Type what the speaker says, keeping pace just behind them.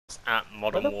At Where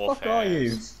Modern the fuck are Warfare.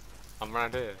 you? I'm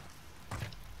around here.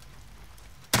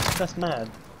 That's mad.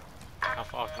 How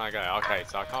far can I go? Okay,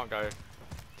 so I can't go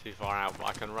too far out, but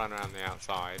I can run around the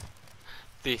outside.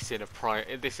 This in a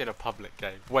public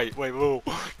game. Wait, whoa,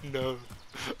 no.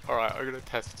 Alright, I'm gonna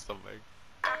test something.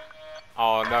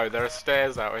 Oh no, there are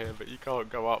stairs out here, but you can't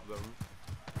go up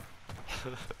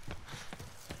them.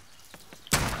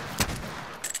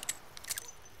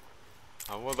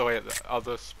 I'm all the way at the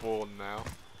other spawn now.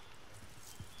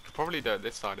 Could probably do it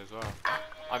this side as well.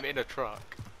 I'm in a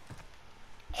truck.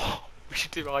 We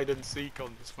should do hide and seek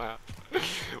on this map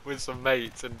with some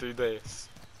mates and do this.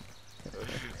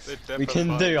 We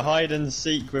can do hide and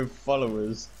seek with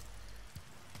followers.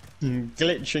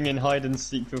 Glitching in hide and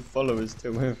seek with followers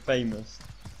till we're famous.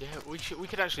 Yeah, we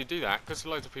could actually do that because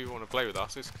loads of people want to play with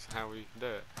us. This is how we can do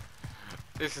it.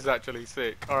 This is actually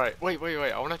sick. All right, wait.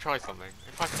 I want to try something.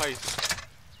 If I place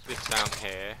this down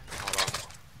here, hold on.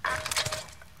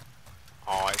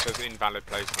 Oh, it says invalid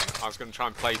placement. I was going to try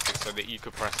and place it so that you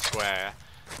could press square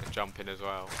and jump in as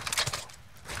well.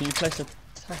 Can you place a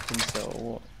tapping cell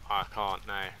or what? I can't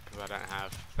now because I don't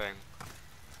have thing.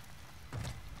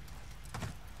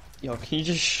 Yo, can you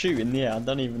just shoot in the air? I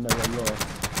don't even know where you are.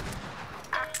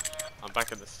 I'm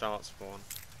back at the start spawn.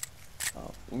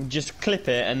 Oh, we'll just clip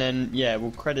it and then, yeah,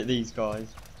 we'll credit these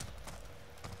guys.